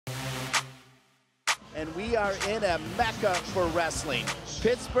and we are in a mecca for wrestling.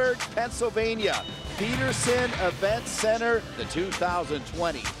 Pittsburgh, Pennsylvania, Peterson Event Center, the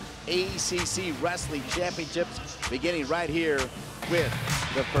 2020 ACC Wrestling Championships beginning right here with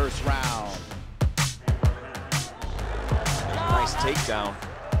the first round. Nice takedown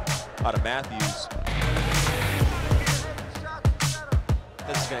out of Matthews.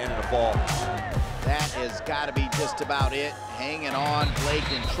 This is going to end in a fall. That has got to be just about it. Hanging on,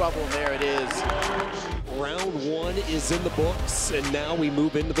 Blake in trouble, and there it is. Round one is in the books, and now we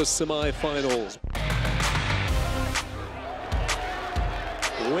move into the semifinals.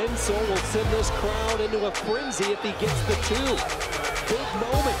 Wenzel will send this crowd into a frenzy if he gets the two. Big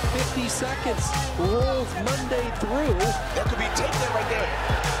moment, 50 seconds, rolls Monday through. That could be taken right there.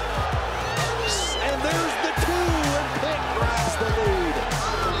 And there's the two, and Pitt grabs the lead.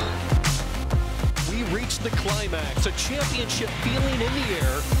 We reached the climax, a championship feeling in the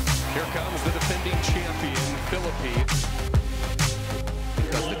air. Here comes the defending champion, Philippi.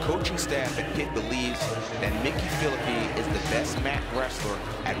 Because the coaching staff at Pitt believes that Mickey Philippi is the best mat wrestler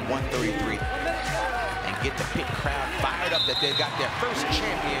at 133. And get the Pitt crowd fired up that they got their first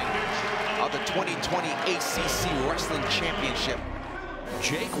champion of the 2020 ACC Wrestling Championship.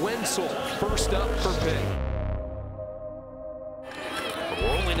 Jake Wenzel, first up for Pitt.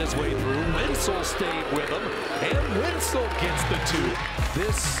 Rolling his way through, Wenzel stayed with him, and Wenzel gets the two.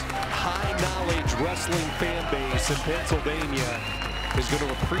 This high-knowledge wrestling fan base in Pennsylvania is going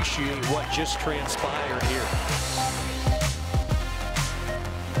to appreciate what just transpired here.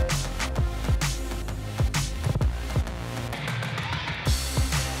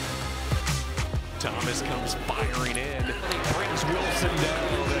 Thomas comes firing in. He brings Wilson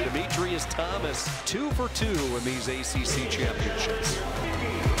down. And Demetrius Thomas, 2 for 2 in these ACC championships.